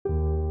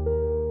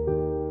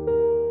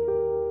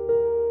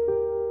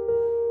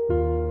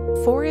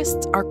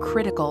Forests are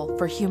critical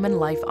for human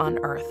life on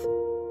Earth.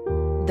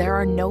 There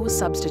are no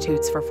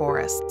substitutes for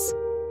forests,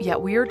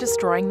 yet we are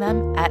destroying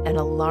them at an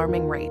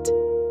alarming rate.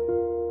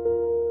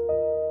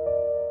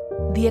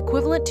 The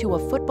equivalent to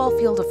a football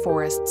field of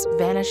forests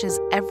vanishes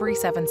every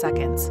 7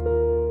 seconds.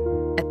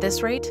 At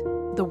this rate,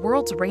 the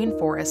world's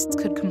rainforests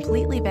could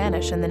completely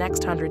vanish in the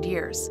next 100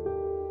 years.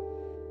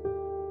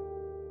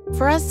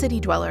 For us city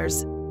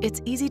dwellers, it's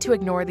easy to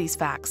ignore these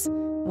facts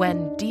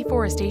when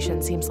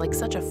deforestation seems like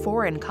such a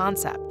foreign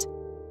concept.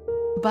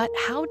 But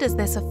how does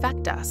this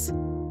affect us?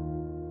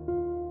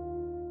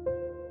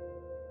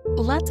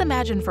 Let's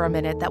imagine for a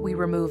minute that we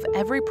remove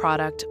every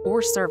product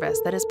or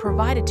service that is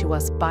provided to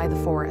us by the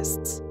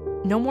forests.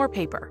 No more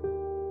paper.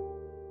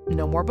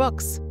 No more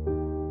books.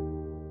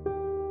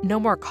 No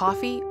more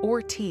coffee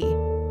or tea.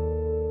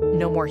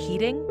 No more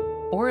heating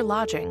or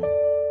lodging.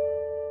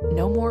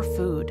 No more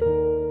food.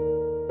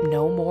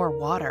 No more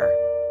water.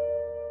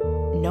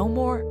 No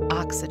more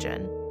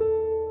oxygen.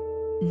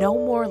 No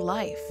more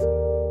life.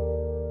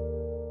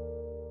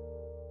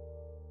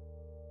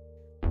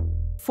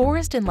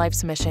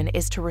 Forest&Life's mission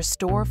is to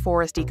restore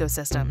forest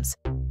ecosystems.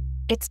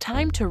 It's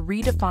time to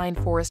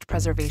redefine forest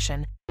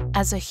preservation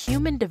as a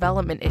human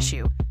development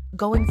issue,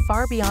 going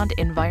far beyond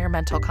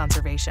environmental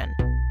conservation.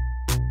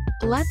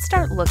 Let's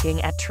start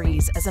looking at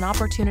trees as an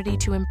opportunity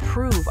to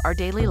improve our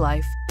daily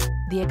life,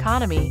 the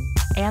economy,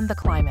 and the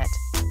climate.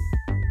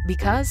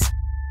 Because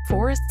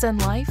forests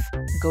and life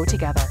go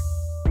together.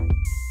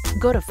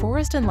 Go to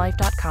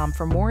forestandlife.com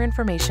for more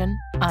information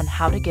on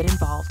how to get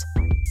involved.